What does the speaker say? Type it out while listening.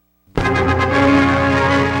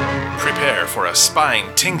for a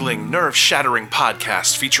spine-tingling, nerve-shattering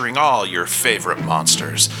podcast featuring all your favorite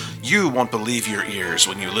monsters. You won't believe your ears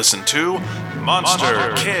when you listen to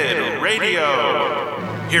Monster Kid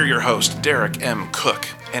Radio. Hear your host, Derek M. Cook,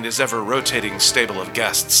 and his ever-rotating stable of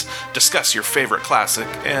guests discuss your favorite classic,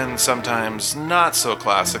 and sometimes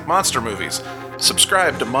not-so-classic, monster movies.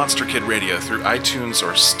 Subscribe to Monster Kid Radio through iTunes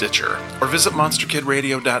or Stitcher, or visit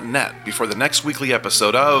monsterkidradio.net before the next weekly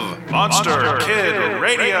episode of Monster Kid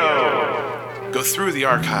Radio. Go through the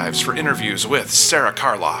archives for interviews with Sarah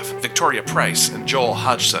Karloff, Victoria Price, and Joel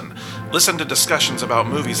Hodgson. Listen to discussions about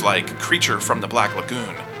movies like Creature from the Black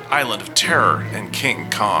Lagoon, Island of Terror, and King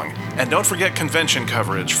Kong. And don't forget convention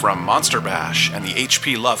coverage from Monster Bash and the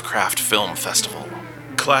H.P. Lovecraft Film Festival.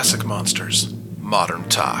 Classic monsters, modern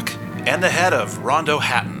talk, and the head of Rondo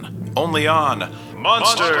Hatton, only on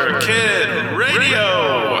Monster Kid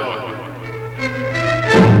Radio!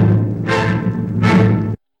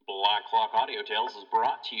 Black Clock Audio Tales is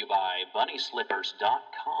brought to you by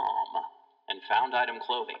BunnySlippers.com and Found Item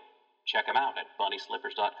Clothing. Check them out at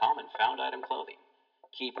BunnySlippers.com and Found Item Clothing.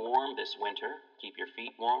 Keep warm this winter, keep your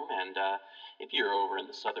feet warm, and if you're over in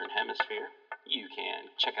the southern hemisphere, you can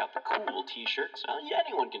check out the cool t-shirts.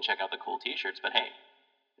 Anyone can check out the cool t-shirts, but hey,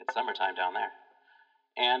 it's summertime down there.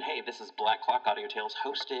 And hey, this is Black Clock Audio Tales,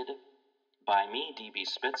 hosted by me, DB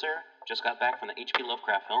Spitzer. Just got back from the H.P.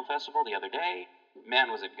 Lovecraft Film Festival the other day.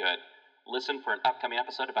 Man, was it good. Listen for an upcoming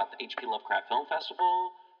episode about the H.P. Lovecraft Film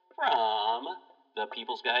Festival from The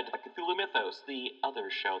People's Guide to the Cthulhu Mythos, the other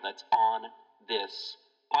show that's on this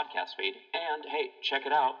podcast feed. And hey, check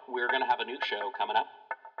it out. We're going to have a new show coming up.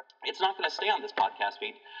 It's not going to stay on this podcast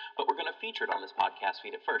feed, but we're going to feature it on this podcast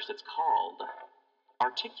feed at first. It's called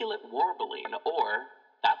Articulate Warbling, or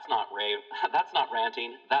that's not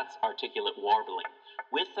ranting, that's Articulate Warbling,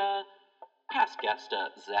 with past guest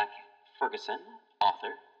Zach Ferguson,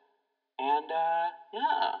 author. And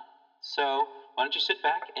yeah, so why don't you sit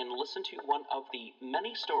back and listen to one of the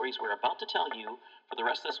many stories we're about to tell you for the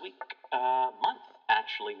rest of this month,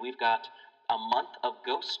 actually. We've got a month of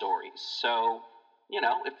ghost stories, so, you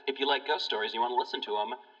know, if you like ghost stories and you want to listen to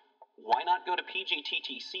them, why not go to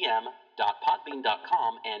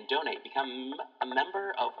pgttcm.podbean.com and donate? Become a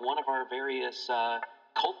member of one of our various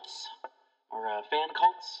cults, or fan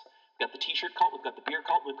cults. We've got the t-shirt cult, we've got the beer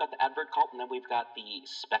cult, we've got the advert cult, and then we've got the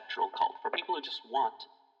spectral cult for people who just want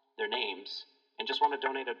their names and just want to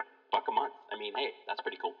donate $1 a month. I mean, hey, that's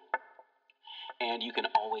pretty cool. And you can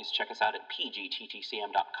always check us out at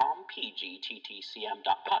pgttcm.com,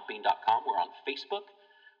 pgttcm.podbean.com. We're on Facebook.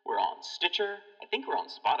 We're on Stitcher. I think we're on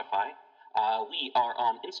Spotify. We are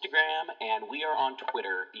on Instagram, and we are on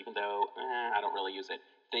Twitter, even though I don't really use it.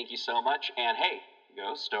 Thank you so much, and hey,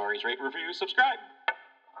 ghost stories, rate, review, subscribe.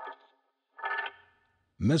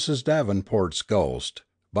 Mrs. Davenport's Ghost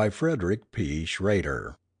by Frederick P.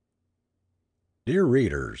 Schrader. Dear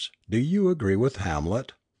readers, do you agree with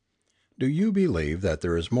Hamlet? Do you believe that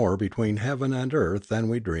there is more between heaven and earth than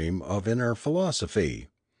we dream of in our philosophy?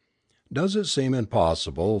 Does it seem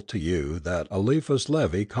impossible to you that Eliphas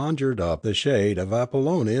Levi conjured up the shade of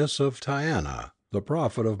Apollonius of Tyana, the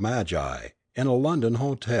prophet of Magi, in a London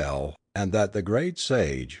hotel, and that the great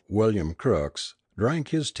sage, William Crookes, drank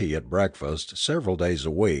his tea at breakfast several days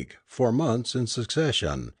a week, for months in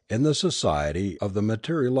succession, in the society of the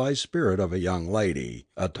materialized spirit of a young lady,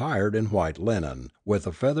 attired in white linen, with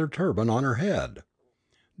a feather turban on her head?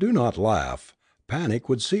 Do not laugh. Panic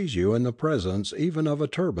would seize you in the presence even of a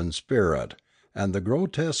turbaned spirit, and the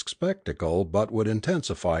grotesque spectacle but would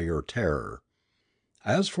intensify your terror.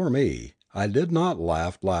 As for me, I did not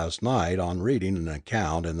laugh last night on reading an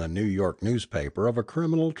account in the New York newspaper of a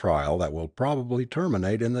criminal trial that will probably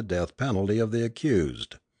terminate in the death penalty of the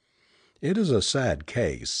accused. It is a sad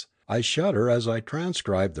case. I shudder as I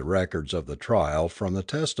transcribe the records of the trial from the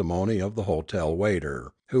testimony of the hotel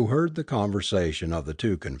waiter, who heard the conversation of the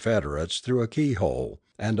two confederates through a keyhole,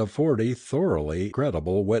 and of 40 thoroughly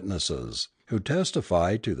credible witnesses, who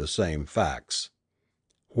testified to the same facts.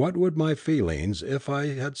 What would my feelings if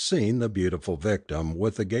I had seen the beautiful victim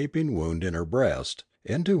with the gaping wound in her breast,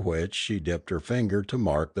 into which she dipped her finger to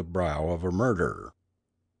mark the brow of her murderer?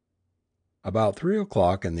 About 3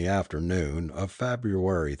 o'clock in the afternoon of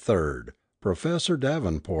February 3rd, Professor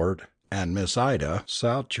Davenport and Miss Ida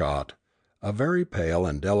Southcott, a very pale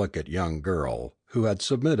and delicate young girl, who had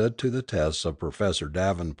submitted to the tests of Professor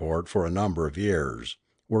Davenport for a number of years,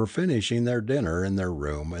 were finishing their dinner in their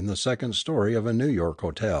room in the second story of a New York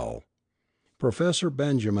hotel. Professor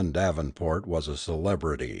Benjamin Davenport was a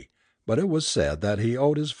celebrity, but it was said that he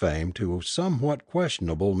owed his fame to somewhat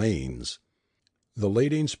questionable means. The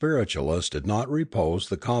leading spiritualists did not repose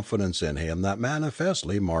the confidence in him that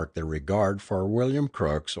manifestly marked their regard for William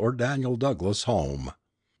Crookes or Daniel Douglas Home.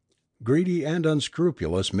 Greedy and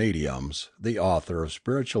unscrupulous mediums, the author of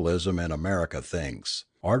Spiritualism in America thinks,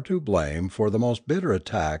 are to blame for the most bitter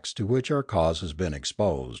attacks to which our cause has been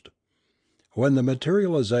exposed. When the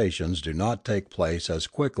materializations do not take place as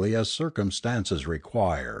quickly as circumstances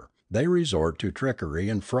require, they resort to trickery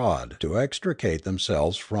and fraud to extricate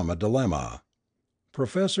themselves from a dilemma.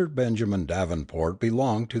 Professor Benjamin Davenport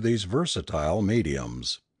belonged to these versatile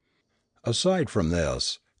mediums. Aside from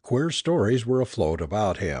this, queer stories were afloat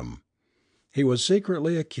about him. He was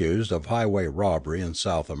secretly accused of highway robbery in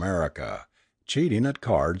South America, cheating at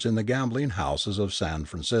cards in the gambling houses of San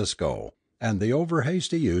Francisco, and the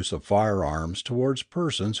over-hasty use of firearms towards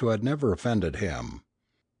persons who had never offended him.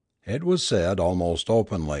 It was said almost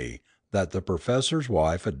openly that the professor's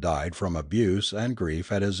wife had died from abuse and grief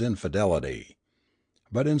at his infidelity.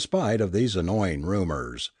 But in spite of these annoying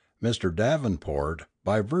rumors, Mr. Davenport,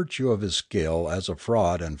 by virtue of his skill as a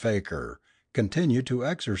fraud and faker, continued to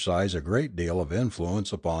exercise a great deal of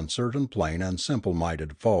influence upon certain plain and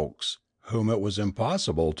simple-minded folks, whom it was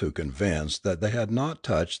impossible to convince that they had not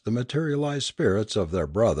touched the materialized spirits of their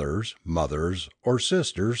brothers, mothers, or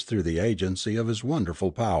sisters through the agency of his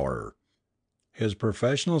wonderful power. His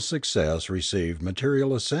professional success received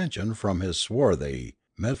material ascension from his swarthy,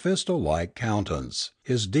 Mephisto-like countenance,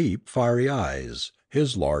 his deep, fiery eyes,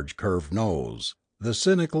 his large curved nose, the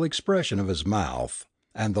cynical expression of his mouth,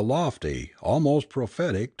 and the lofty, almost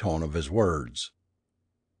prophetic tone of his words.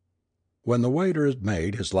 When the waiter had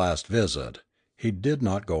made his last visit, he did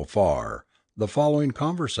not go far. The following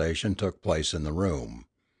conversation took place in the room.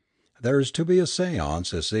 "There is to be a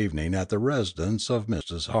séance this evening at the residence of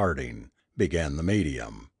Mrs. Harding," began the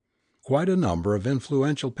medium. "Quite a number of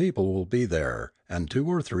influential people will be there, and 2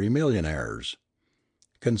 or 3 millionaires.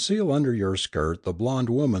 Conceal under your skirt the blonde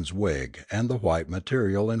woman's wig and the white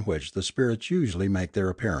material in which the spirits usually make their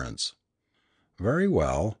appearance." "Very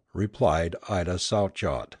well," replied Ida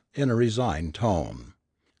Southcott, in a resigned tone.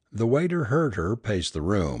 The waiter heard her pace the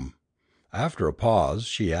room. After a pause,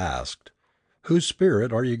 she asked, "Whose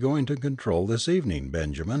spirit are you going to control this evening,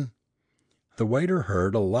 Benjamin?" The waiter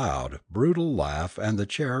heard a loud, brutal laugh and the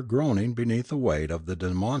chair groaning beneath the weight of the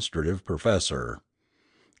demonstrative professor.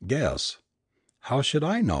 "Guess." "How should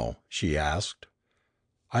I know?" she asked.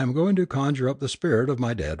 "I am going to conjure up the spirit of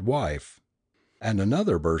my dead wife." And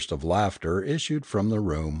another burst of laughter issued from the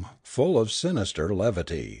room, full of sinister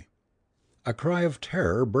levity. A cry of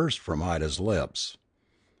terror burst from Ida's lips.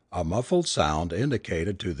 A muffled sound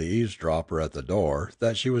indicated to the eavesdropper at the door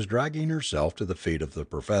that she was dragging herself to the feet of the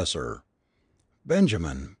professor.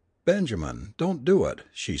 "Benjamin, Benjamin, don't do it,"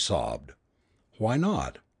 she sobbed. "Why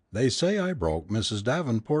not? They say I broke Mrs.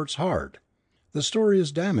 Davenport's heart. The story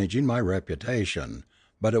is damaging my reputation,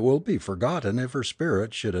 but it will be forgotten if her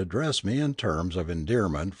spirit should address me in terms of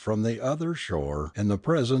endearment from the other shore in the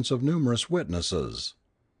presence of numerous witnesses.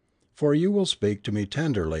 For you will speak to me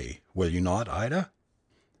tenderly, will you not, Ida?"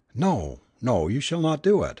 "No, no, you shall not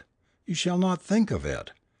do it. You shall not think of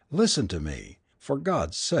it. Listen to me, for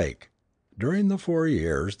God's sake. During the 4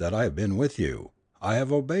 years that I have been with you, I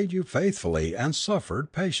have obeyed you faithfully and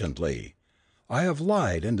suffered patiently. I have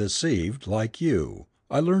lied and deceived, like you.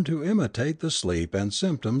 I learned to imitate the sleep and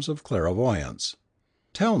symptoms of clairvoyance.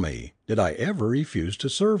 Tell me, did I ever refuse to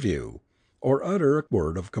serve you, or utter a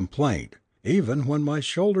word of complaint, even when my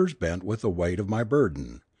shoulders bent with the weight of my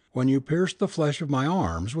burden, when you pierced the flesh of my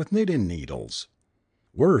arms with knitting needles?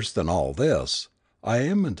 Worse than all this, I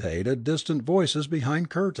imitated distant voices behind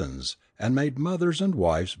curtains, and made mothers and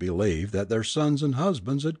wives believe that their sons and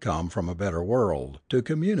husbands had come from a better world to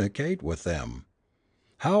communicate with them.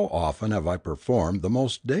 How often have I performed the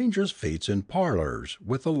most dangerous feats in parlors,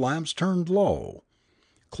 with the lamps turned low!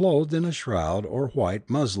 Clothed in a shroud or white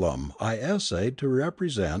muslin, I essayed to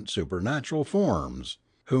represent supernatural forms,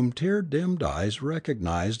 whom tear-dimmed eyes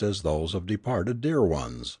recognized as those of departed dear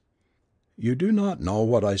ones. You do not know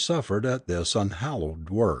what I suffered at this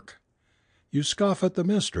unhallowed work. You scoff at the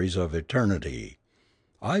mysteries of eternity.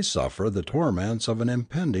 I suffer the torments of an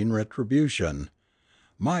impending retribution.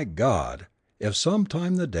 My God! If some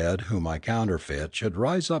time the dead whom I counterfeit should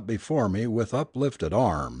rise up before me with uplifted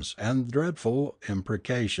arms and dreadful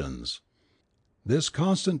imprecations. This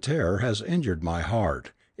constant terror has injured my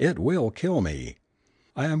heart. It will kill me.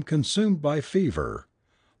 I am consumed by fever.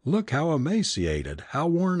 Look how emaciated, how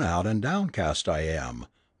worn out and downcast I am,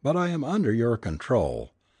 but I am under your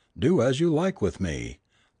control. Do as you like with me.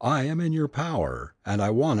 I am in your power, and I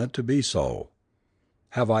want it to be so.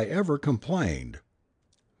 Have I ever complained?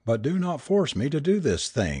 But do not force me to do this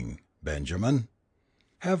thing, Benjamin.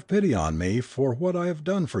 Have pity on me for what I have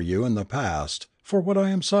done for you in the past, for what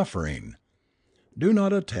I am suffering. Do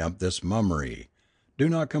not attempt this mummery. Do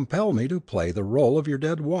not compel me to play the role of your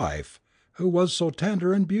dead wife, who was so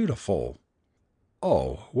tender and beautiful.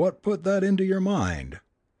 Oh, what put that into your mind?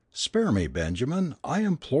 Spare me, Benjamin, I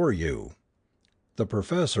implore you." The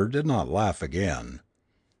professor did not laugh again.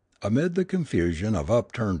 Amid the confusion of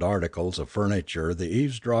upturned articles of furniture the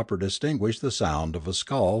eavesdropper distinguished the sound of a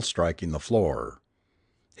skull striking the floor.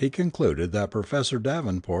 He concluded that Professor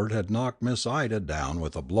Davenport had knocked Miss Ida down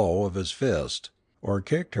with a blow of his fist, or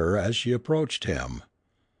kicked her as she approached him.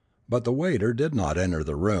 But the waiter did not enter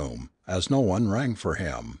the room, as no one rang for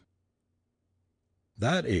him.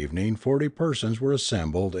 That evening 40 persons were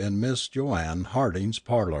assembled in Miss Joanne Harding's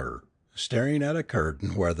parlor, staring at a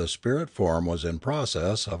curtain where the spirit form was in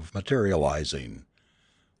process of materializing.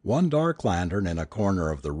 One dark lantern in a corner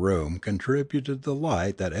of the room contributed the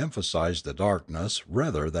light that emphasized the darkness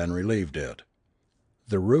rather than relieved it.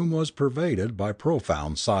 The room was pervaded by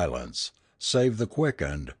profound silence, save the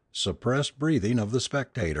quickened, suppressed breathing of the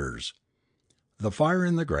spectators. The fire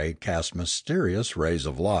in the grate cast mysterious rays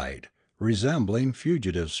of light, resembling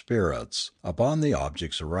fugitive spirits, upon the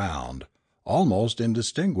objects around, almost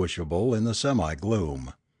indistinguishable in the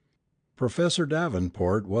semi-gloom. Professor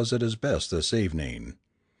Davenport was at his best this evening.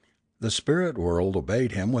 The spirit world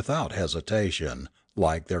obeyed him without hesitation,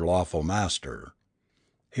 like their lawful master.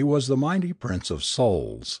 He was the mighty prince of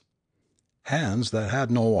souls. Hands that had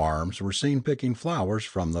no arms were seen picking flowers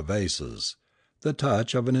from the vases. The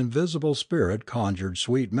touch of an invisible spirit conjured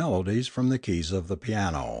sweet melodies from the keys of the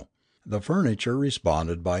piano. The furniture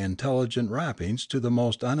responded by intelligent rappings to the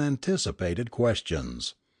most unanticipated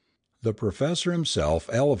questions. The professor himself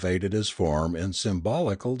elevated his form in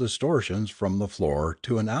symbolical distortions from the floor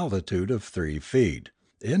to an altitude of 3 feet,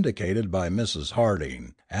 indicated by Mrs.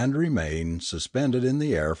 Harding, and remained suspended in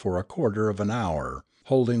the air for a quarter of an hour,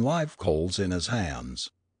 holding live coals in his hands.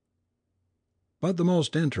 But the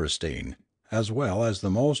most interesting, as well as the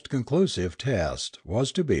most conclusive test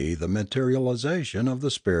was to be the materialization of the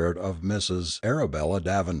spirit of Mrs. Arabella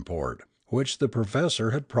Davenport, which the professor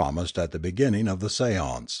had promised at the beginning of the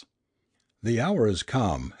seance. "The hour is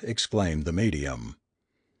come," exclaimed the medium.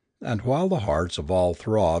 And while the hearts of all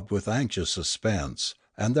throbbed with anxious suspense,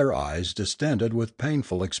 and their eyes distended with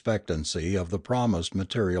painful expectancy of the promised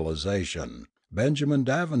materialization, Benjamin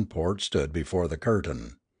Davenport stood before the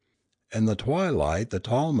curtain. In the twilight the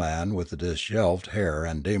tall man with the dishevelled hair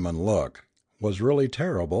and demon look was really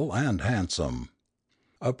terrible and handsome.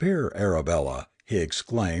 "Appear, Arabella," he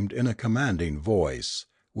exclaimed in a commanding voice,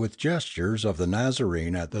 with gestures of the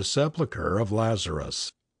Nazarene at the sepulchre of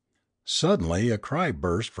Lazarus. Suddenly a cry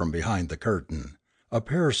burst from behind the curtain, a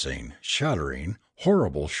piercing, shuddering,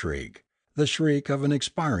 horrible shriek, the shriek of an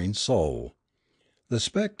expiring soul. The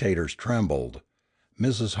spectators trembled.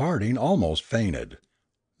 Mrs. Harding almost fainted.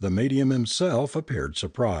 The medium himself appeared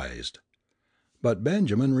surprised. But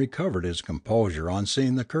Benjamin recovered his composure on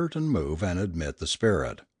seeing the curtain move and admit the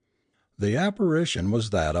spirit. The apparition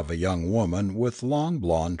was that of a young woman with long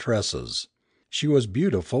blonde tresses. She was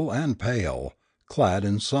beautiful and pale, clad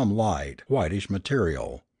in some light, whitish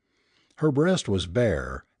material. Her breast was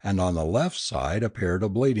bare, and on the left side appeared a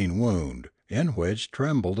bleeding wound, in which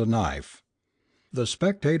trembled a knife. The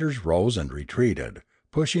spectators rose and retreated,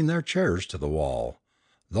 pushing their chairs to the wall.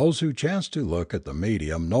 Those who chanced to look at the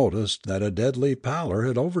medium noticed that a deadly pallor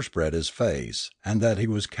had overspread his face, and that he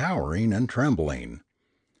was cowering and trembling.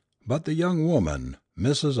 But the young woman,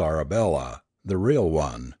 Mrs. Arabella, the real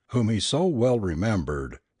one, whom he so well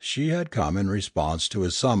remembered, she had come in response to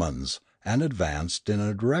his summons, and advanced in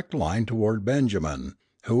a direct line toward Benjamin,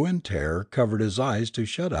 who in terror covered his eyes to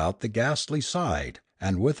shut out the ghastly sight,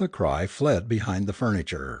 and with a cry fled behind the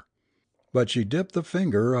furniture. But she dipped the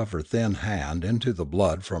finger of her thin hand into the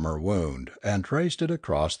blood from her wound, and traced it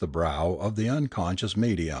across the brow of the unconscious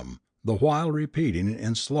medium, the while repeating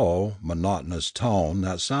in slow, monotonous tone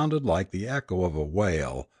that sounded like the echo of a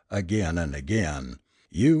wail, again and again,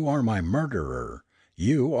 "You are my murderer!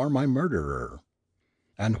 You are my murderer!"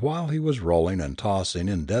 And while he was rolling and tossing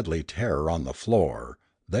in deadly terror on the floor,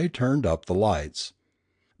 they turned up the lights.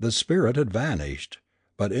 The spirit had vanished,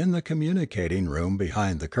 but in the communicating room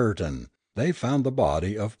behind the curtain they found the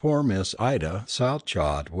body of poor Miss Ida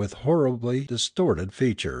Southcott with horribly distorted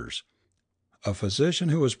features. A physician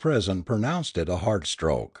who was present pronounced it a heart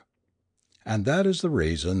stroke. And that is the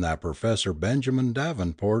reason that Professor Benjamin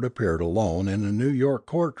Davenport appeared alone in a New York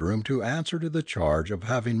courtroom to answer to the charge of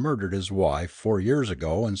having murdered his wife 4 years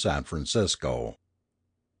ago in San Francisco.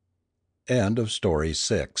 End of Story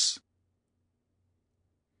 6.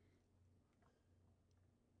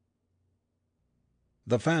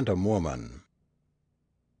 The Phantom Woman.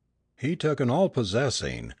 He took an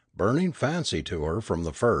all-possessing, burning fancy to her from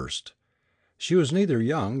the first. She was neither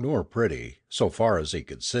young nor pretty, so far as he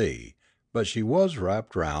could see, but she was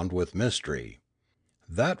wrapped round with mystery.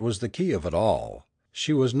 That was the key of it all.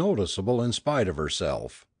 She was noticeable in spite of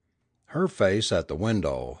herself. Her face at the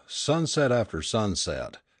window, sunset after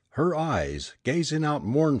sunset, her eyes, gazing out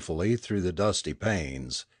mournfully through the dusty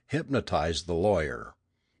panes, hypnotized the lawyer.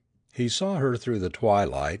 He saw her through the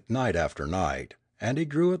twilight, night after night, and he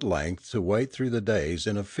grew at length to wait through the days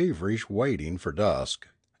in a feverish waiting for dusk,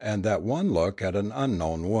 and that one look at an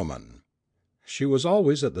unknown woman. She was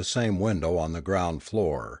always at the same window on the ground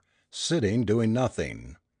floor, sitting doing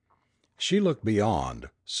nothing. She looked beyond,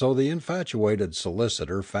 so the infatuated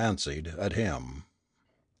solicitor fancied, at him.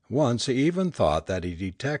 Once he even thought that he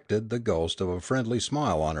detected the ghost of a friendly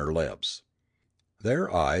smile on her lips.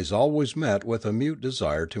 Their eyes always met with a mute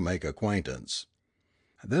desire to make acquaintance.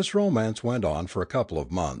 This romance went on for a couple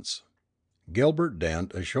of months. Gilbert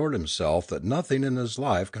Dent assured himself that nothing in his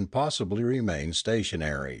life can possibly remain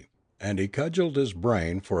stationary, and he cudgelled his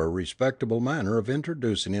brain for a respectable manner of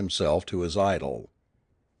introducing himself to his idol.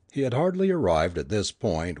 He had hardly arrived at this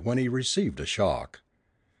point when he received a shock.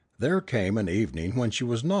 There came an evening when she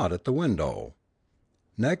was not at the window.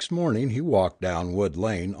 Next morning he walked down Wood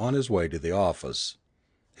Lane on his way to the office.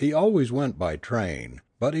 He always went by train,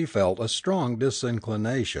 but he felt a strong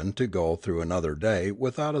disinclination to go through another day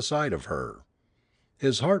without a sight of her.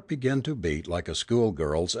 His heart began to beat like a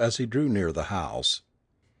schoolgirl's as he drew near the house.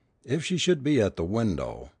 If she should be at the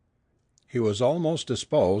window! He was almost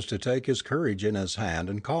disposed to take his courage in his hand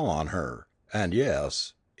and call on her, and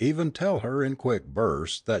yes, even tell her in quick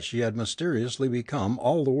bursts that she had mysteriously become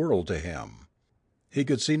all the world to him. He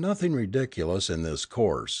could see nothing ridiculous in this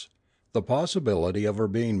course. The possibility of her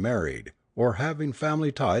being married, or having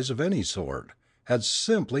family ties of any sort, had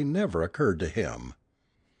simply never occurred to him.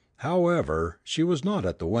 However, she was not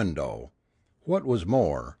at the window. What was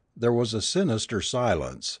more, there was a sinister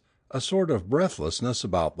silence, a sort of breathlessness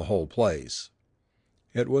about the whole place.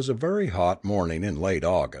 It was a very hot morning in late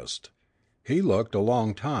August. He looked a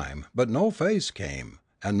long time, but no face came,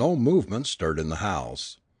 and no movement stirred in the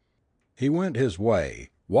house. He went his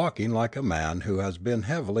way, walking like a man who has been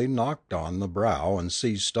heavily knocked on the brow and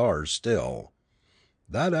sees stars still.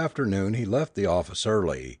 That afternoon he left the office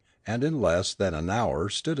early, and in less than an hour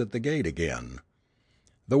stood at the gate again.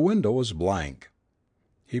 The window was blank.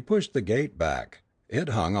 He pushed the gate back, it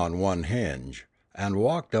hung on one hinge, and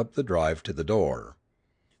walked up the drive to the door.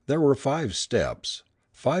 There were 5 steps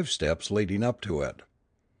leading up to it.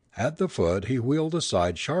 At the foot he wheeled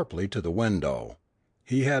aside sharply to the window.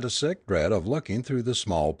 He had a sick dread of looking through the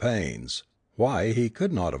small panes, why he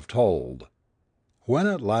could not have told. When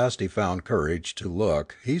at last he found courage to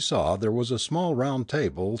look he saw there was a small round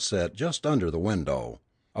table set just under the window,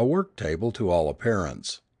 a work table to all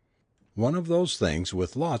appearance. One of those things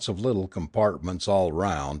with lots of little compartments all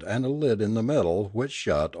round and a lid in the middle which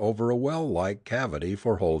shut over a well-like cavity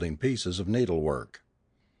for holding pieces of needlework.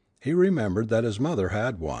 He remembered that his mother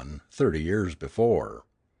had one, 30 years before.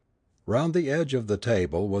 Round the edge of the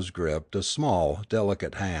table was gripped a small,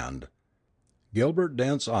 delicate hand. Gilbert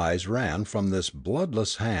Dent's eyes ran from this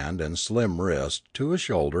bloodless hand and slim wrist to a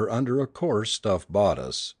shoulder under a coarse stuff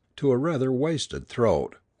bodice, to a rather wasted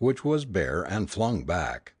throat, which was bare and flung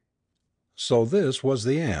back. So this was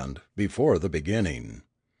the end, before the beginning.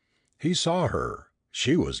 He saw her.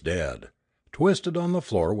 She was dead, twisted on the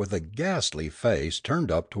floor with a ghastly face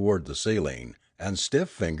turned up toward the ceiling, and stiff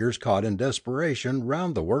fingers caught in desperation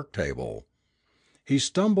round the work table. He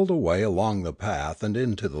stumbled away along the path and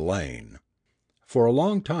into the lane. For a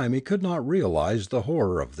long time he could not realize the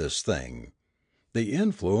horror of this thing. The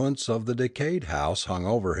influence of the decayed house hung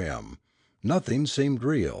over him. Nothing seemed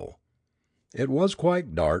real. It was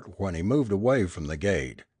quite dark when he moved away from the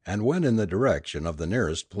gate, and went in the direction of the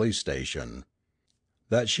nearest police station.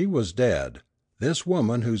 That she was dead, this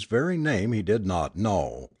woman whose very name he did not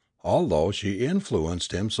know, although she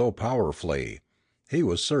influenced him so powerfully, he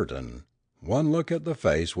was certain. One look at the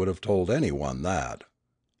face would have told anyone that.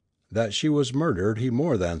 That she was murdered he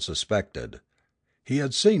more than suspected. He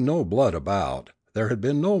had seen no blood about, there had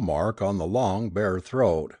been no mark on the long, bare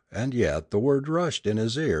throat, and yet the word rushed in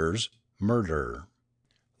his ears, murder.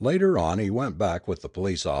 Later on he went back with the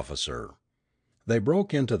police officer. They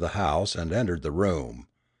broke into the house and entered the room.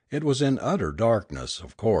 It was in utter darkness,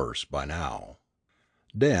 of course, by now.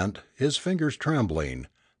 Dent, his fingers trembling,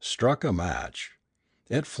 struck a match.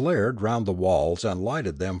 It flared round the walls and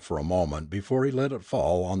lighted them for a moment before he let it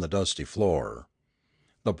fall on the dusty floor.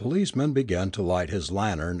 The policeman began to light his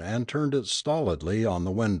lantern and turned it stolidly on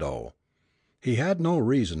the window. He had no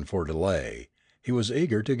reason for delay. He was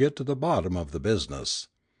eager to get to the bottom of the business.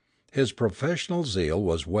 His professional zeal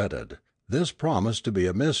was whetted. This promised to be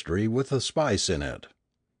a mystery with a spice in it.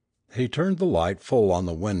 He turned the light full on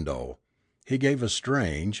the window. He gave a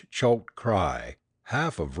strange, choked cry,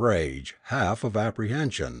 half of rage, half of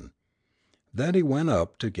apprehension. Then he went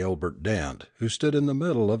up to Gilbert Dent, who stood in the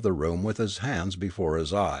middle of the room with his hands before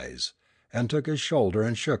his eyes, and took his shoulder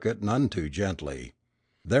and shook it none too gently.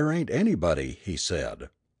 "There ain't anybody," he said.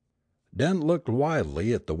 Dent looked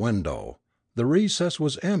wildly at the window. The recess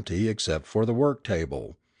was empty except for the work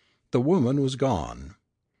table. The woman was gone.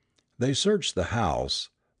 They searched the house.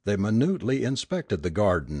 They minutely inspected the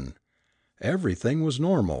garden. Everything was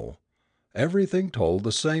normal. Everything told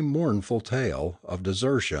the same mournful tale of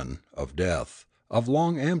desertion, of death, of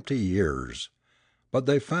long empty years. But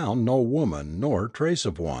they found no woman nor trace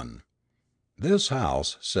of one. "This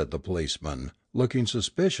house," said the policeman, looking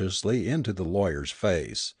suspiciously into the lawyer's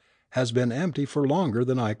face, "has been empty for longer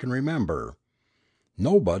than I can remember.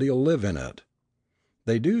 Nobody'll live in it.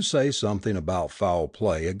 They do say something about foul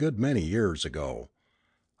play a good many years ago.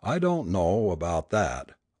 I don't know about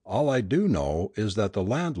that. All I do know is that the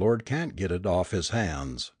landlord can't get it off his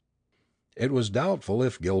hands." It was doubtful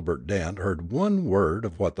if Gilbert Dent heard one word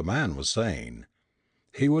of what the man was saying.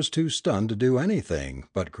 He was too stunned to do anything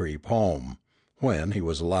but creep home, when he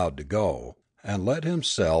was allowed to go, and let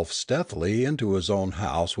himself stealthily into his own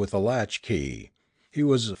house with a latch key. He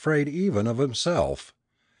was afraid even of himself.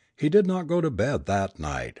 He did not go to bed that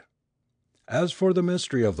night. As for the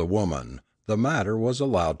mystery of the woman, the matter was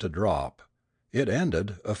allowed to drop. It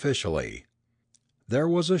ended officially. There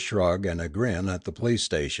was a shrug and a grin at the police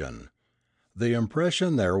station. The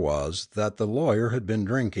impression there was that the lawyer had been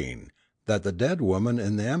drinking, that the dead woman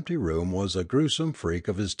in the empty room was a gruesome freak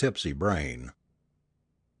of his tipsy brain.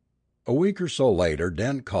 A week or so later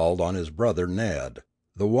Dent called on his brother Ned,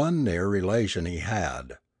 the one near relation he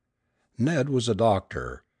had. Ned was a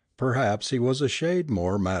doctor. Perhaps he was a shade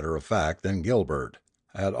more matter-of-fact than Gilbert.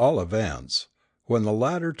 At all events, when the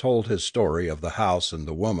latter told his story of the house and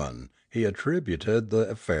the woman, he attributed the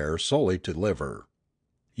affair solely to liver.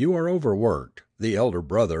 "You are overworked." The elder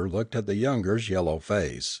brother looked at the younger's yellow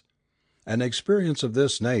face. "An experience of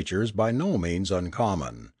this nature is by no means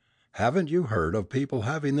uncommon. Haven't you heard of people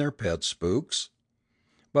having their pet spooks?"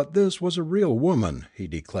 "But this was a real woman," he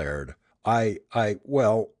declared. I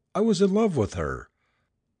was in love with her.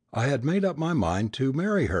 I had made up my mind to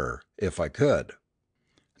marry her, if I could."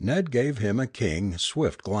 Ned gave him a keen,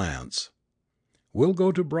 swift glance. "We'll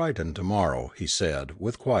go to Brighton to morrow," he said,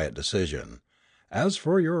 with quiet decision. "As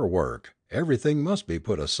for your work, everything must be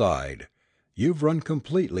put aside. You've run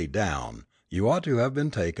completely down. You ought to have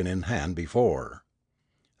been taken in hand before."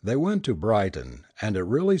 They went to Brighton, and it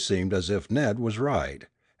really seemed as if Ned was right,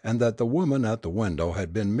 and that the woman at the window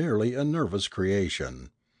had been merely a nervous creation.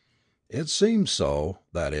 It seemed so,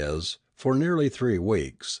 that is, for nearly 3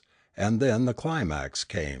 weeks, and then the climax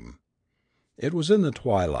came. It was in the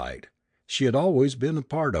twilight. She had always been a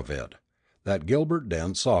part of it, that Gilbert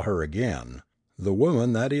Dent saw her again, the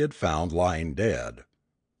woman that he had found lying dead.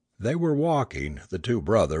 They were walking, the two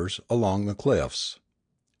brothers, along the cliffs.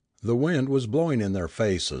 The wind was blowing in their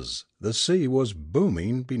faces, the sea was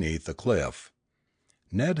booming beneath the cliff.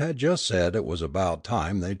 Ned had just said it was about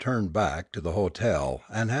time they turned back to the hotel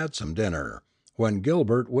and had some dinner, when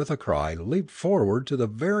Gilbert with a cry leaped forward to the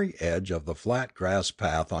very edge of the flat grass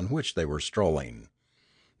path on which they were strolling.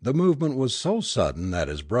 The movement was so sudden that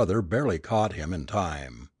his brother barely caught him in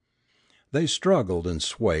time. They struggled and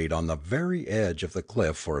swayed on the very edge of the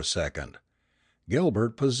cliff for a second.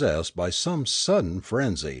 Gilbert, possessed by some sudden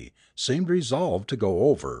frenzy, seemed resolved to go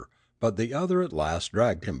over, but the other at last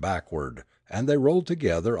dragged him backward, and they rolled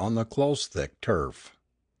together on the close thick turf.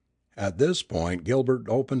 At this point Gilbert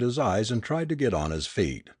opened his eyes and tried to get on his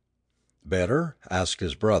feet. "Better?" asked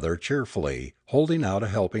his brother cheerfully, holding out a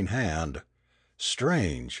helping hand.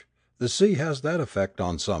 "Strange. The sea has that effect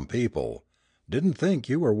on some people. Didn't think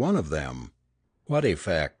you were one of them." "What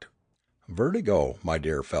effect?" "Vertigo, my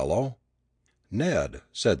dear fellow." "Ned,"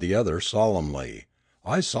 said the other solemnly,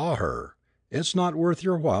 "I saw her. It's not worth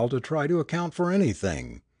your while to try to account for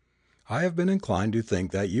anything. I have been inclined to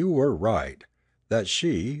think that you were right, that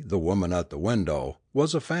she, the woman at the window,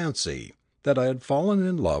 was a fancy, that I had fallen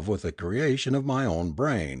in love with a creation of my own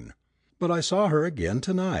brain. But I saw her again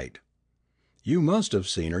to-night." "You must have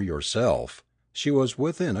seen her yourself. She was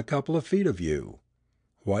within a couple of feet of you.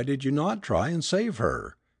 Why did you not try and save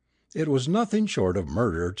her? It was nothing short of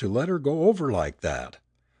murder to let her go over like that.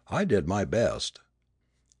 I did my best."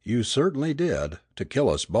 "You certainly did, to kill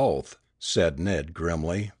us both," said Ned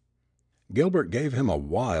grimly. Gilbert gave him a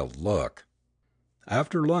wild look.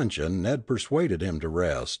 After luncheon Ned persuaded him to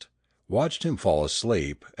rest, watched him fall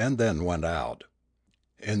asleep, and then went out.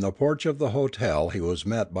 In the porch of the hotel he was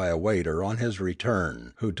met by a waiter on his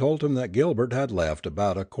return, who told him that Gilbert had left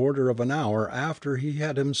about a quarter of an hour after he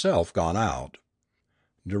had himself gone out.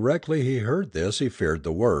 Directly he heard this he feared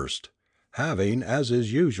the worst, having, as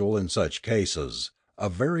is usual in such cases, a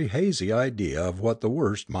very hazy idea of what the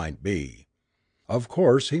worst might be. Of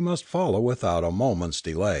course he must follow without a moment's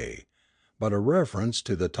delay, but a reference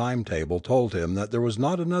to the time-table told him that there was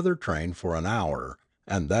not another train for an hour,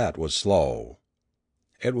 and that was slow.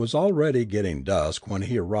 It was already getting dusk when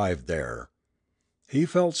he arrived there. He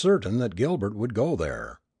felt certain that Gilbert would go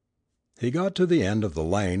there. He got to the end of the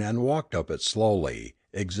lane and walked up it slowly,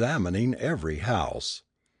 examining every house.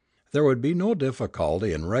 There would be no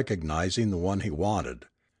difficulty in recognizing the one he wanted.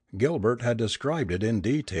 Gilbert had described it in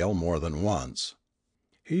detail more than once.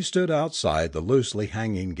 He stood outside the loosely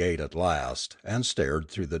hanging gate at last, and stared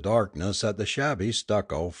through the darkness at the shabby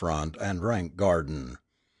stucco front and rank garden.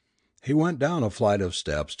 He went down a flight of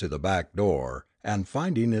steps to the back door, and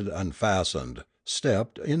finding it unfastened,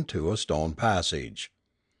 stepped into a stone passage.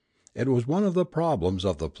 It was one of the problems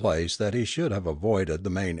of the place that he should have avoided the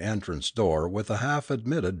main entrance door with a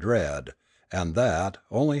half-admitted dread, and that,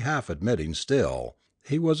 only half-admitting still,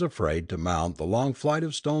 he was afraid to mount the long flight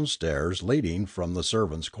of stone stairs leading from the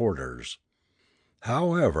servants' quarters.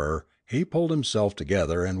 However, he pulled himself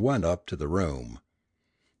together and went up to the room.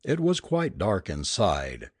 It was quite dark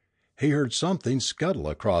inside. He heard something scuttle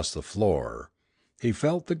across the floor. He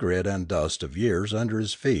felt the grit and dust of years under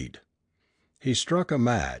his feet. He struck a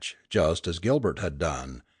match, just as Gilbert had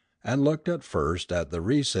done, and looked at first at the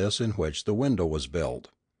recess in which the window was built.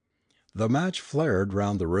 The match flared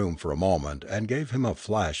round the room for a moment and gave him a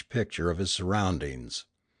flash picture of his surroundings.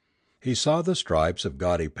 He saw the stripes of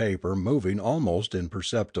gaudy paper moving almost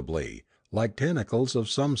imperceptibly, like tentacles of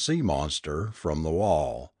some sea monster, from the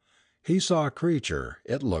wall. He saw a creature,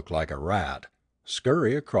 it looked like a rat,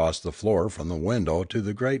 scurry across the floor from the window to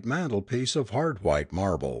the great mantelpiece of hard white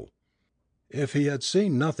marble. If he had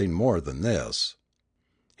seen nothing more than this.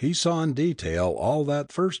 He saw in detail all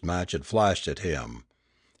that first match had flashed at him.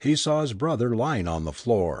 He saw his brother lying on the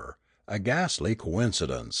floor, a ghastly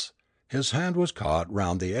coincidence. His hand was caught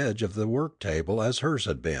round the edge of the work-table as hers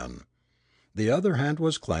had been. The other hand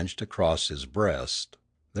was clenched across his breast.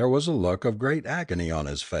 There was a look of great agony on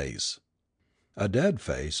his face. A dead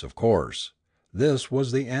face, of course. This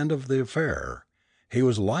was the end of the affair. He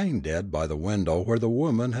was lying dead by the window where the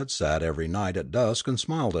woman had sat every night at dusk and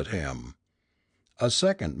smiled at him. A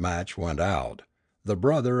second match went out. The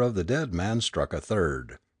brother of the dead man struck a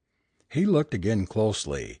third. He looked again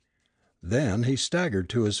closely. Then he staggered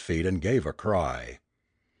to his feet and gave a cry.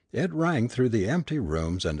 It rang through the empty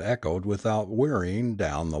rooms and echoed without wearying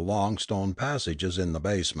down the long stone passages in the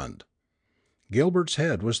basement. Gilbert's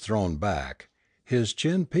head was thrown back, his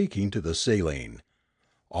chin peaking to the ceiling.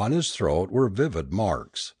 On his throat were vivid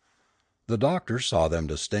marks. The doctor saw them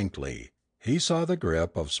distinctly. He saw the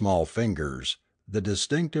grip of small fingers, the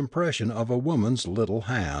distinct impression of a woman's little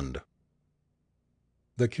hand.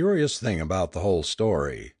 The curious thing about the whole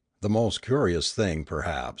story, the most curious thing,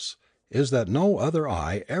 perhaps, is that no other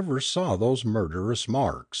eye ever saw those murderous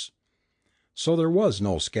marks. So there was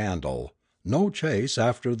no scandal, no chase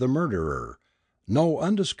after the murderer, no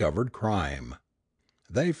undiscovered crime.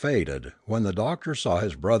 They faded. When the doctor saw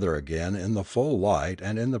his brother again in the full light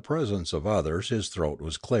and in the presence of others, his throat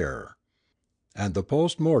was clear. And the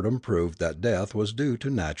post-mortem proved that death was due to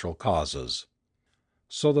natural causes.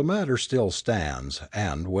 So the matter still stands,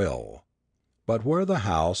 and will. But where the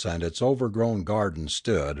house and its overgrown garden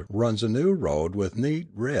stood runs a new road with neat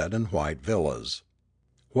red and white villas.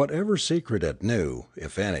 Whatever secret it knew,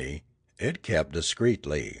 if any, it kept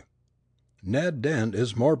discreetly. Ned Dent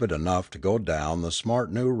is morbid enough to go down the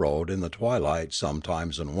smart new road in the twilight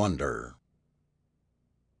sometimes and wonder.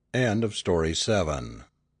 End of Story 7.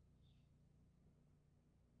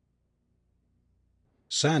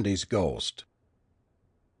 Sandy's Ghost.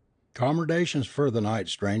 "'Commerdations for the night,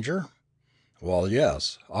 stranger?' "'Well,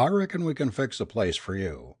 yes. I reckon we can fix a place for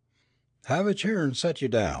you. Have a chair and set you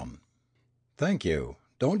down.' "'Thank you.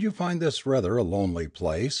 Don't you find this rather a lonely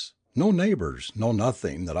place? No neighbors, no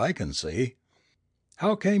nothing, that I can see.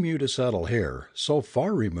 How came you to settle here, so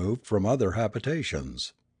far removed from other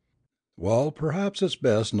habitations?' "'Well, perhaps it's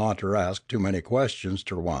best not to ask too many questions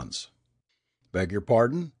ter once.' "'Beg your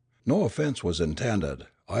pardon? No offense was intended,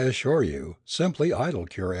 I assure you, simply idle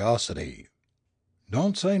curiosity.'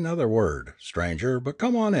 "'Don't say 'nother word, stranger, but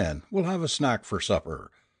come on in, we'll have a snack for supper.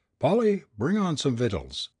 Polly, bring on some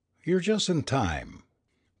victuals. You're just in time.'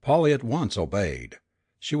 Polly at once obeyed.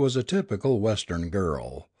 She was a typical Western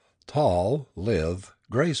girl, tall, lithe,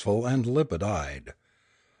 graceful, and limpid-eyed.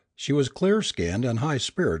 She was clear-skinned and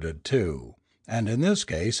high-spirited, too, and in this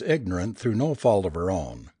case ignorant through no fault of her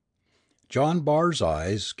own. John Barr's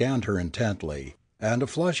eyes scanned her intently, and a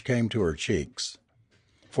flush came to her cheeks.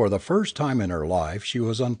 For the first time in her life she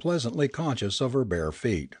was unpleasantly conscious of her bare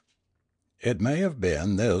feet. It may have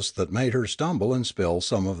been this that made her stumble and spill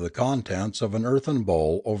some of the contents of an earthen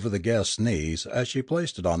bowl over the guest's knees as she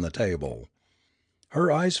placed it on the table.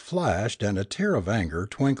 Her eyes flashed and a tear of anger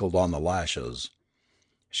twinkled on the lashes.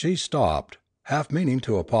 She stopped, half meaning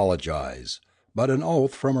to apologize, but an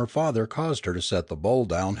oath from her father caused her to set the bowl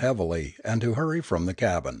down heavily and to hurry from the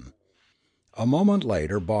cabin. A moment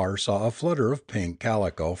later Barr saw a flutter of pink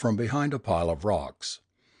calico from behind a pile of rocks.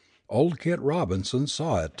 Old Kit Robinson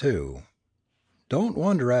saw it, too. "Don't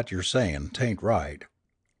wonder at your sayin' 'tain't right.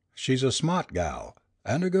 She's a smart gal,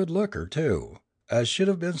 and a good looker, too, as should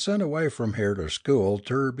have been sent away from here ter school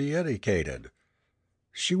ter be eddicated.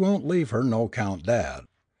 She won't leave her no 'count Dad.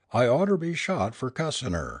 I orter be shot fer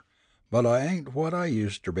cussin' her, but I ain't what I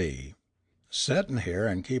useter be. Settin' here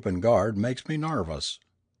and keepin' guard makes me narvous."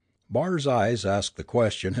 Barr's eyes asked the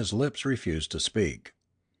question his lips refused to speak.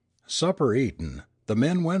 Supper eaten, the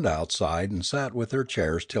men went outside and sat with their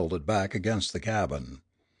chairs tilted back against the cabin.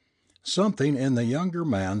 Something in the younger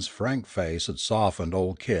man's frank face had softened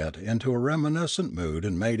old Kit into a reminiscent mood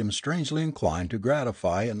and made him strangely inclined to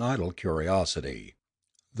gratify an idle curiosity.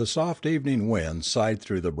 The soft evening wind sighed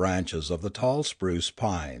through the branches of the tall spruce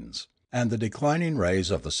pines, and the declining rays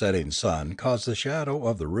of the setting sun caused the shadow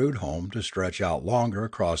of the rude home to stretch out longer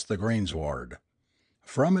across the greensward.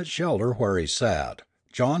 From its shelter where he sat,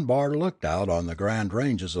 John Barr looked out on the grand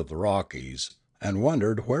ranges of the Rockies, and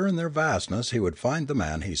wondered where in their vastness he would find the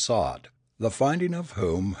man he sought, the finding of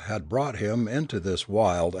whom had brought him into this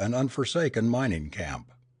wild and unforsaken mining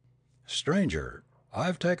camp. "Stranger,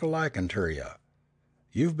 I've take a likin' ter you.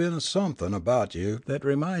 You've been a somethin' about you that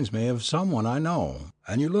reminds me of some one I know,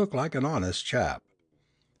 and you look like an honest chap.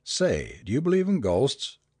 Say, do you believe in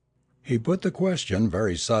ghosts?" He put the question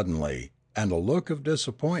very suddenly, and a look of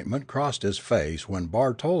disappointment crossed his face when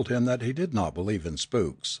Barr told him that he did not believe in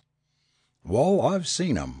spooks. "Wall, I've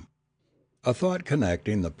seen 'em." A thought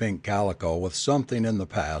connecting the pink calico with something in the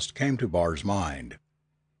past came to Barr's mind.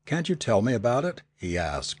 "Can't you tell me about it?" he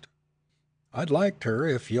asked. "I'd like ter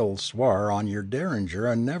if you'll swar on yer derringer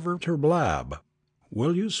and never ter blab.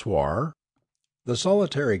 Will you swar?" The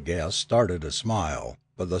solitary guest started to smile,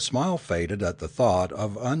 but the smile faded at the thought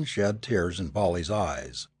of unshed tears in Polly's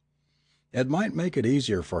eyes. It might make it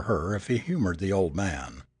easier for her if he humored the old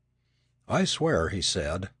man. "I swear," he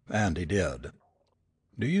said, and he did.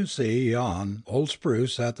 "Do you see yon old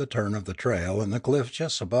spruce at the turn of the trail in the cliffs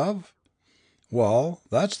jes' above? Wall,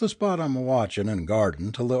 that's the spot I'm a watchin' and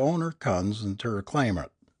guardin' till the owner comes ter claim it.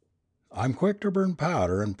 I'm quick ter burn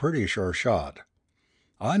powder and pretty sure shot.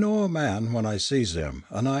 I know a man when I sees him,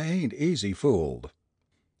 and I ain't easy fooled.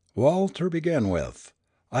 Wall, ter begin with,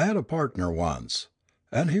 I had a pardner once,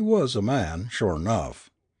 and he was a man, sure 'nuff.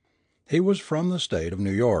 He was from the State of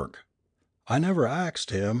New York. I never axed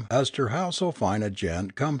him as ter how so fine a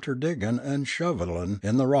gent come ter diggin' and shovelin'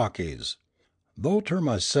 in the Rockies, though ter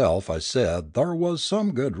myself I said thar was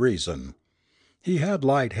some good reason. He had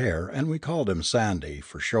light hair, and we called him Sandy,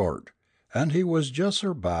 fer short, and he was jes'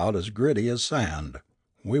 erbout as gritty as sand.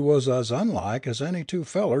 We was as unlike as any two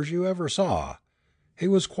fellers you ever saw. He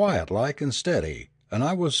was quiet like and stiddy, and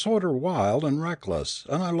I was sorter wild and reckless,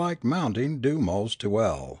 and I liked mounting due most too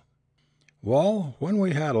well. Wall, when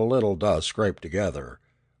we had a little dust scraped together,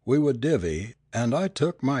 we would divvy, and I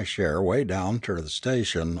took my share way down ter the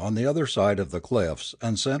station on the other side of the cliffs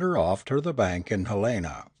and sent her off ter the bank in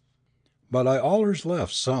Helena. But I allers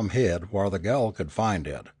left some hid whar the gal could find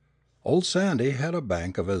it. Old Sandy had a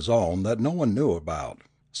bank of his own that no one knew about,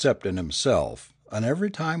 'ceptin' himself, and every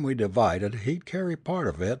time we divided he'd carry part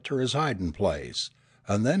of it ter his hidin' place,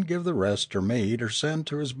 and then give the rest ter me ter send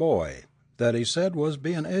ter his boy, that he said was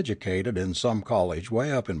bein' educated in some college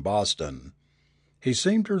way up in Boston. He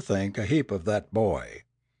seemed ter think a heap of that boy.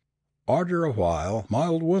 Arter a while my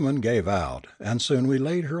old woman gave out, and soon we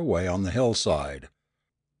laid her away on the hillside.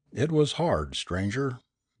 It was hard, stranger."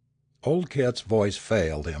 Old Kit's voice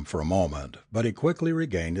failed him for a moment, but he quickly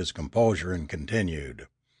regained his composure and continued.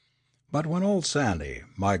 "But when old Sandy,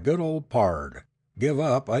 my good old pard, give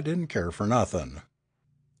up I didn't care fer nothin'.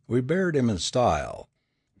 We buried him in style.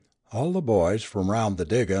 All the boys from round the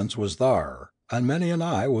diggin's was thar, and many an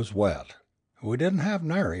eye was wet. We didn't have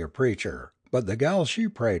nary a preacher, but the gal she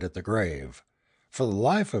prayed at the grave. For the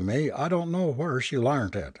life of me I don't know whar she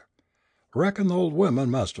larnt it. Reckon the old woman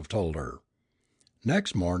must have told her.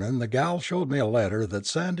 Next mornin' the gal showed me a letter that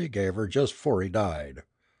Sandy gave her just 'fore he died.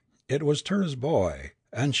 It was ter his boy,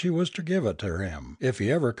 and she was ter give it ter him if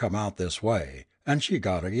he ever come out this way, and she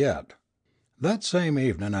got it yet. That same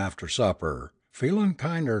evenin' after supper, feelin'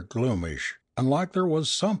 kinder gloomish, and like there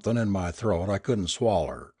was somethin' in my throat I couldn't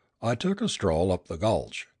swaller, I took a stroll up the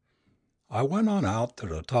gulch. I went on out to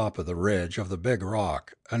the top of the ridge of the big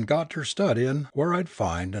rock, and got ter studyin' where I'd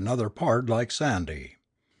find another pard like Sandy.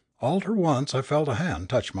 All ter once I felt a hand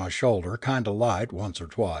touch my shoulder kind o' light once or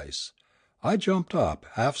twice. I jumped up,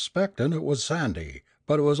 half 'spectin' it was Sandy,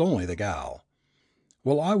 but it was only the gal.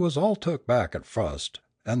 Well, I was all took back at fust,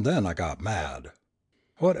 and then I got mad.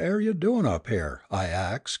 "What air you doin' up here?" I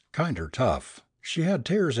axed, kinder tough. She had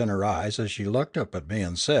tears in her eyes as she looked up at me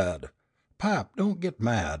and said, "Pap, don't git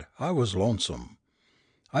mad, I was lonesome.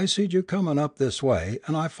 I seed you comin' up this way,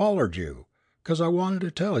 and I follered you, 'cause I wanted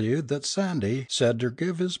to tell you that Sandy said ter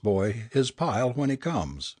give his boy his pile when he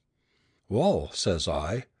comes." "Wall," says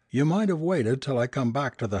I, "you might have waited till I come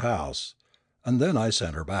back to the house," and then I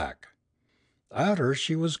sent her back. Atter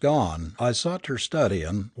she was gone I sot ter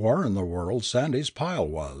studyin' whar in the world Sandy's pile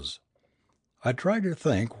was. I tried ter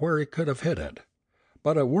think where he could have hid it,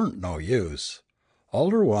 but it weren't no use. All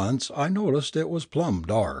ter once I noticed it was plumb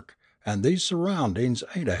dark, and these surroundings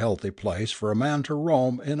ain't a healthy place for a man to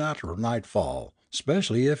roam in atter nightfall,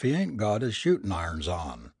 'specially if he ain't got his shootin' irons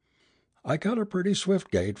on. I cut a pretty swift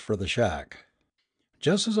gait for the shack.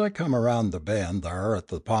 Jest as I come around the bend thar at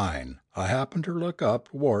the pine, I happened ter look up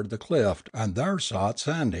toward the cliff, and thar sot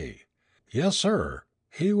Sandy. Yes, sir,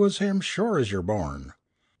 he was him sure as you're born.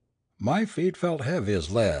 My feet felt heavy as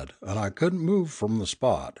lead, and I couldn't move from the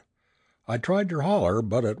spot. I tried ter holler,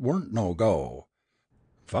 but it weren't no go.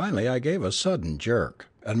 Finally I gave a sudden jerk,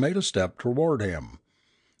 and made a step toward him,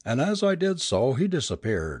 and as I did so he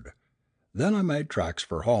disappeared. Then I made tracks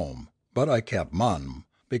for home, but I kept mum,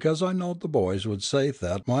 because I knowed the boys would say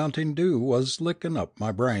that Mounting Dew was lickin' up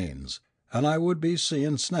my brains, and I would be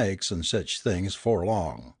seein' snakes and sich things 'fore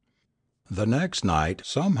long. The next night,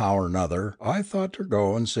 somehow or 'nother, I thought ter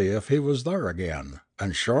go and see if he was thar again,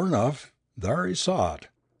 and sure 'nuff, thar he sot,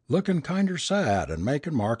 lookin' kinder sad and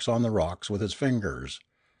makin' marks on the rocks with his fingers.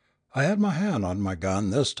 I had my hand on my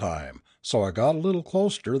gun this time, so I got a little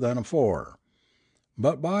closter than afore.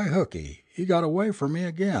 But by hookey, he got away from me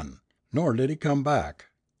agin, nor did he come back.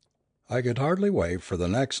 I could hardly wait for the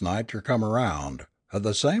next night ter come around. At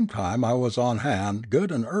the same time I was on hand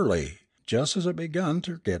good and early, jest as it begun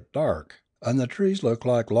ter git dark, and the trees looked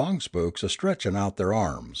like long spooks a stretchin' out their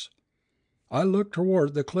arms. I looked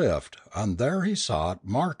toward the cliff, and thar he sot,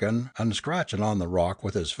 markin' and scratchin' on the rock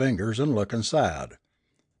with his fingers and lookin' sad.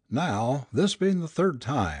 Now, this being the third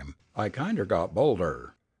time, I kinder got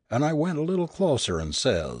bolder, and I went a little closer and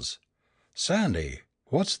says, "Sandy,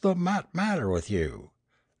 what's the matter with you?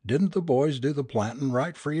 Didn't the boys do the plantin'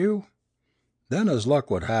 right for you?" Then as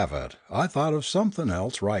luck would have it, I thought of somethin'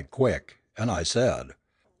 else right quick, and I said,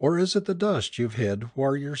 "Or is it the dust you've hid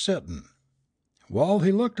whar you're settin'?" Wall,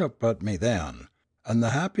 he looked up at me then, and the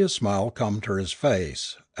happiest smile come ter his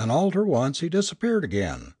face, and all ter once he disappeared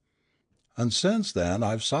agin. And sence then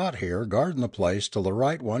I've sot here guardin' the place till the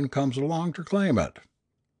right one comes along ter claim it.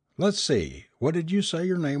 Let's see, what did you say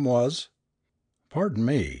your name was? "Pardon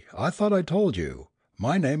me, I thought I told you.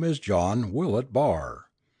 My name is John Willet Barr."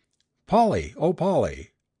 "Polly, oh,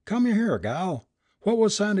 Polly, come you here, gal. What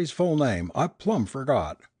was Sandy's full name? I plumb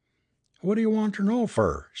forgot." "What do you want ter know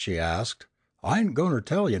fur?" she asked. "I ain't goin' ter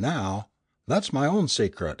tell you now. That's my own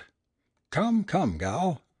secret." "Come, come,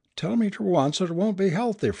 gal, tell me ter once or it won't be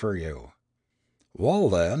healthy fer you." "Wall,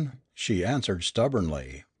 then," she answered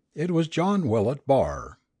stubbornly, "it was John Willet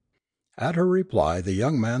Barr." At her reply the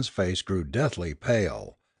young man's face grew deathly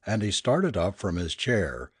pale, and he started up from his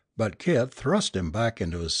chair, but Kit thrust him back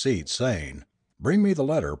into his seat, saying, "Bring me the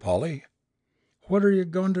letter, Polly." "What are you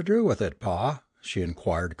goin' to do with it, Pa?" she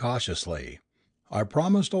inquired cautiously. "I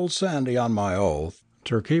promised old Sandy on my oath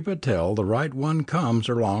ter keep it till the right one comes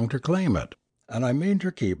erlong ter claim it, and I mean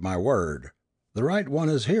ter keep my word. The right one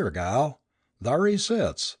is here, gal. Thar he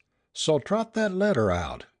sits. So trot that letter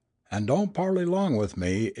out, and don't parley long with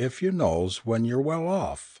me if you knows when you're well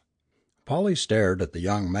off." Polly stared at the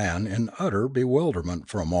young man in utter bewilderment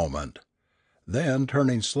for a moment. Then,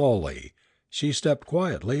 turning slowly, she stepped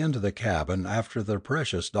quietly into the cabin after the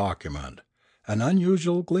precious document. An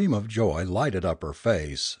unusual gleam of joy lighted up her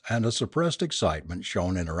face, and a suppressed excitement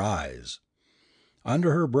shone in her eyes.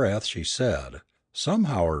 Under her breath she said,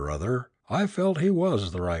 "Somehow or other, I felt he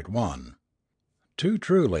was the right one." Too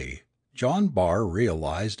truly, John Barr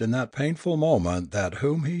realized in that painful moment that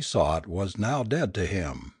whom he sought was now dead to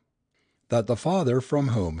him. that the father from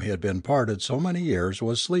whom he had been parted so many years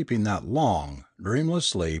was sleeping that long, dreamless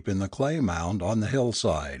sleep in the clay mound on the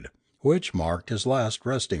hillside, which marked his last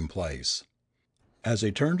resting place. As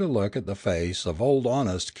he turned to look at the face of old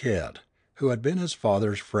honest Kit, who had been his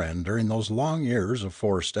father's friend during those long years of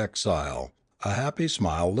forced exile, a happy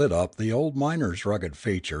smile lit up the old miner's rugged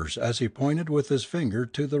features as he pointed with his finger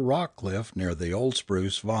to the rock cliff near the old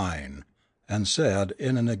spruce vine, and said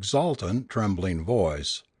in an exultant, trembling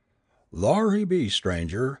voice, "Thar he be,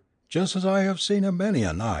 stranger, jes' as I have seen him many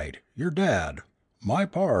a night, your dad, my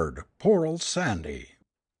pard, poor old Sandy."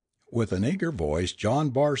 With an eager voice John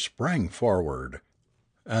Barr sprang forward,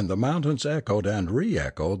 and the mountains echoed and re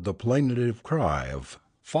echoed the plaintive cry of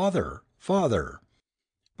 "Father! Father!"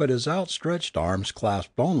 But his outstretched arms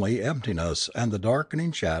clasped only emptiness and the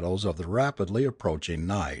darkening shadows of the rapidly approaching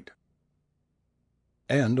night.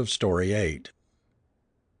 Story 9